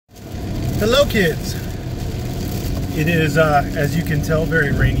Hello kids! It is, as you can tell,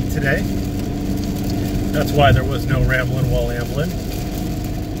 very rainy today. That's why there was no rambling while ambling.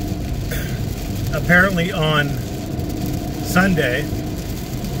 Apparently on Sunday,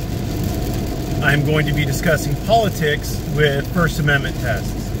 I'm going to be discussing politics with First Amendment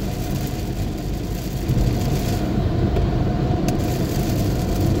tests.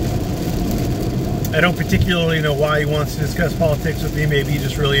 I don't particularly know why he wants to discuss politics with me. Maybe he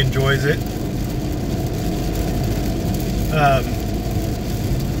just really enjoys it.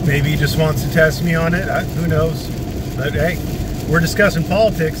 Maybe he just wants to test me on it. Who knows? But hey, we're discussing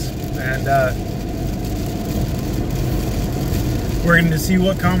politics, and we're going to see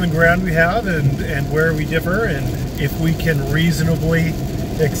what common ground we have and where we differ, and if we can reasonably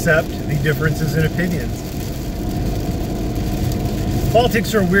accept the differences in opinions.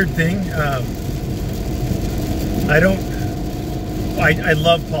 Politics are a weird thing. I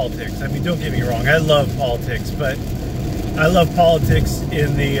love politics. I mean, don't get me wrong, I love politics, but I love politics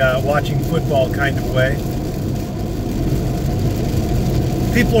in the watching football kind of way.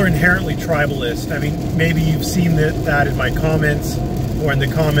 People are inherently tribalist. I mean, maybe you've seen that in my comments or in the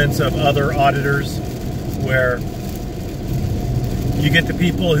comments of other auditors, where you get the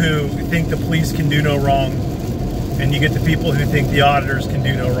people who think the police can do no wrong, and you get the people who think the auditors can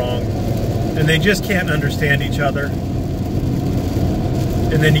do no wrong, and they just can't understand each other.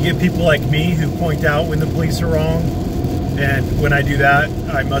 And then you get people like me who point out when the police are wrong, and when I do that,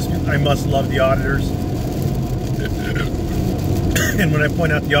 I must love the auditors. And when I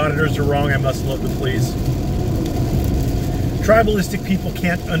point out the auditors are wrong, I must love the police. Tribalistic people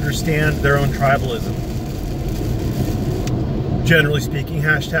can't understand their own tribalism. Generally speaking,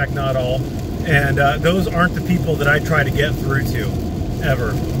 hashtag not all. And those aren't the people that I try to get through to,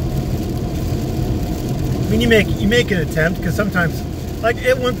 ever. I mean, you make an attempt, because sometimes, like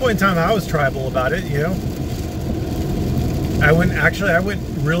at one point in time, I was tribal about it, you know. I went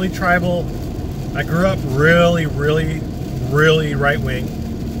really tribal. I grew up really right wing.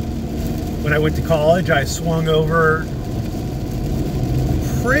 When I went to college, I swung over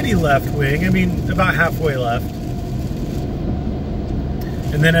pretty left wing. I mean, about halfway left.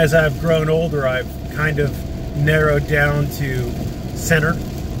 And then as I've grown older, I've kind of narrowed down to center.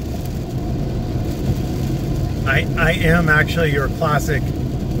 I am actually your classic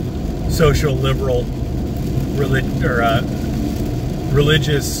social liberal,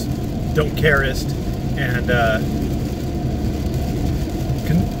 religious, don't careist, and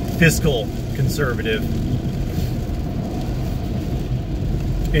fiscal conservative.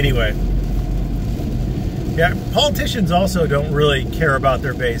 Anyway, yeah, politicians also don't really care about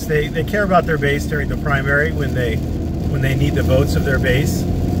their base. They care about their base during the primary when they need the votes of their base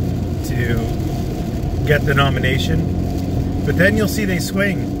to get the nomination. But then you'll see they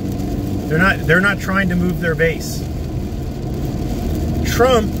swing. They're not trying to move their base.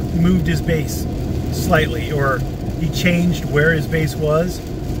 Trump moved his base slightly, or he changed where his base was.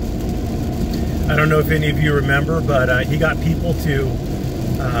 I don't know if any of you remember, but he got people to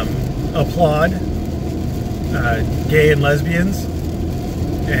applaud gay and lesbians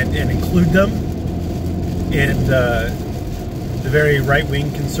and include them in the very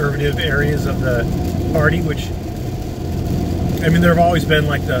right-wing conservative areas of the party, which, I mean, there have always been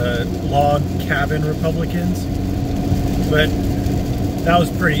like the log cabin Republicans, but that was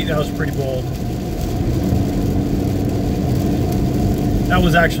pretty bold. That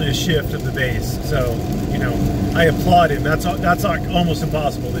was actually a shift of the base, so, you know, I applaud him. That's almost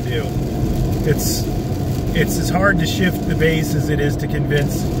impossible to do. It's as hard to shift the base as it is to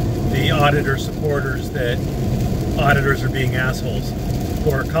convince the auditor supporters that auditors are being assholes,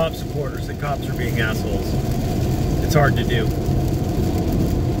 or cop supporters that cops are being assholes. It's hard to do.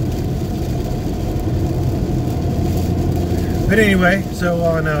 But anyway, so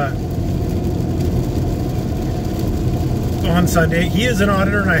on Sunday, he is an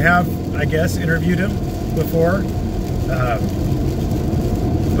auditor, and I have, I guess, interviewed him before.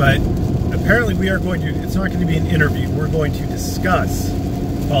 But apparently we are going to, it's not going to be an interview, we're going to discuss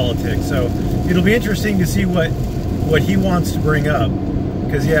politics. So it'll be interesting to see what he wants to bring up.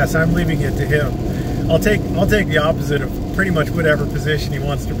 Because yes, I'm leaving it to him. I'll take the opposite of pretty much whatever position he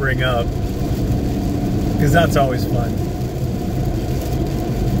wants to bring up. Because that's always fun.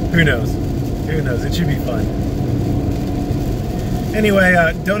 Who knows? Who knows? It should be fun. Anyway,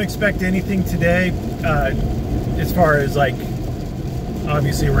 don't expect anything today as far as, like,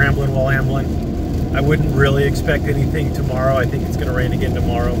 obviously rambling while ambling. I wouldn't really expect anything tomorrow. I think it's going to rain again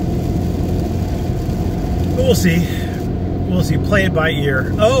tomorrow. But we'll see. We'll see. Play it by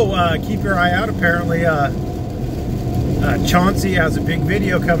ear. Oh, keep your eye out. Apparently, Chauncey has a big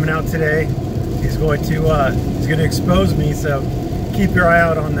video coming out today. He's going to expose me, so keep your eye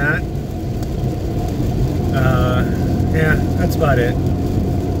out on that. Yeah, that's about it.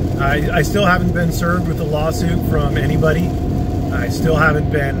 I still haven't been served with a lawsuit from anybody. I still haven't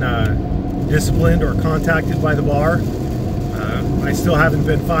been disciplined or contacted by the bar. I still haven't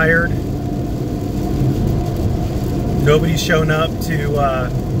been fired. Nobody's shown up to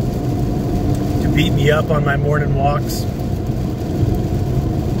beat me up on my morning walks.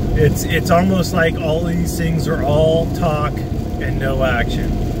 It's almost like all of these things are all talk and no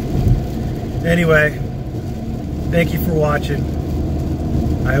action. Anyway, thank you for watching.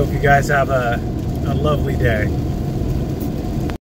 I hope you guys have a lovely day.